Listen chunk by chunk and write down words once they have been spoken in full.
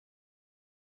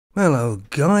Hello,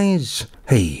 guys.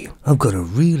 Hey, I've got a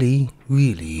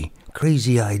really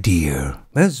crazy idea.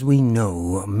 As we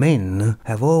know, men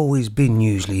have always been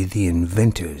usually the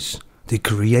inventors, the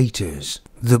creators,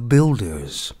 the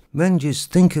builders. Then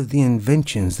just think of the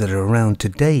inventions that are around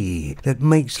today that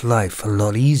makes life a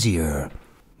lot easier.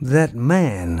 That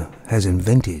man has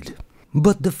invented.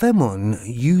 But the Femon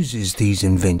uses these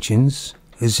inventions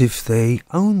as if they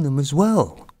own them as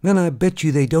well. And I bet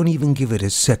you they don't even give it a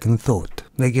second thought.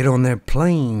 They get on their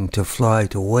plane to fly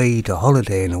away to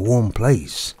holiday in a warm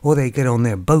place, or they get on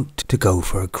their boat to go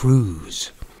for a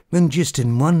cruise. And just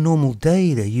in one normal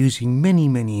day they're using many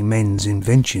men's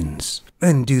inventions.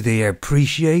 And do they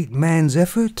appreciate man's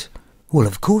effort? Well,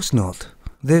 of course not.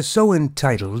 They're so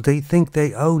entitled they think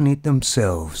they own it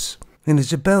themselves. And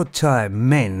it's about time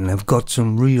men have got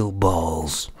some real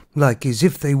balls. Like as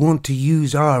if they want to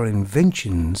use our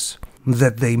inventions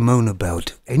that they moan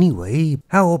about anyway.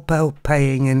 How about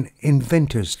paying an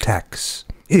inventor's tax?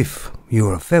 If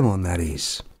you're a Femon, that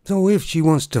is. So if she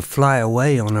wants to fly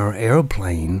away on her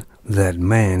airplane that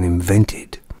man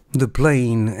invented, the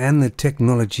plane and the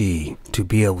technology to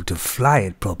be able to fly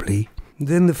it properly,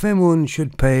 then the Femon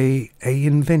should pay a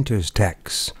inventor's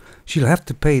tax. She'll have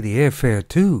to pay the airfare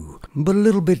too, but a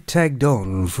little bit tagged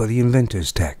on for the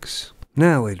inventor's tax.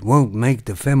 Now it won't make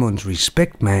the Femons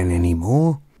respect man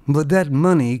anymore, but that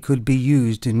money could be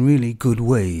used in really good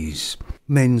ways.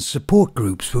 Men's support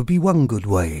groups would be one good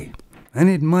way, and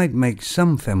it might make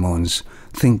some Femons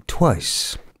think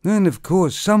twice. And of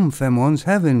course some Femons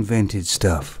have invented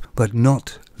stuff, but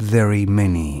not very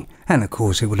many. And of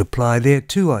course it would apply there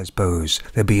too, I suppose.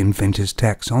 There'd be inventor's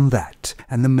tax on that,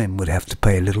 and the men would have to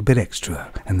pay a little bit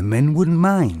extra. And the men wouldn't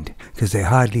mind, because they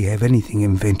hardly have anything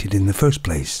invented in the first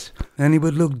place. And it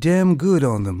would look damn good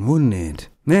on them, wouldn't it?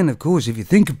 Then, of course, if you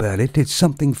think about it, it's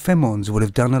something Femons would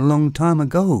have done a long time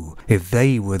ago, if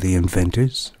they were the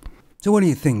inventors. So what do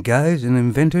you think, guys? An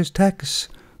inventor's tax?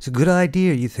 It's a good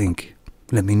idea, you think?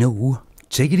 Let me know.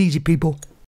 Take it easy, people.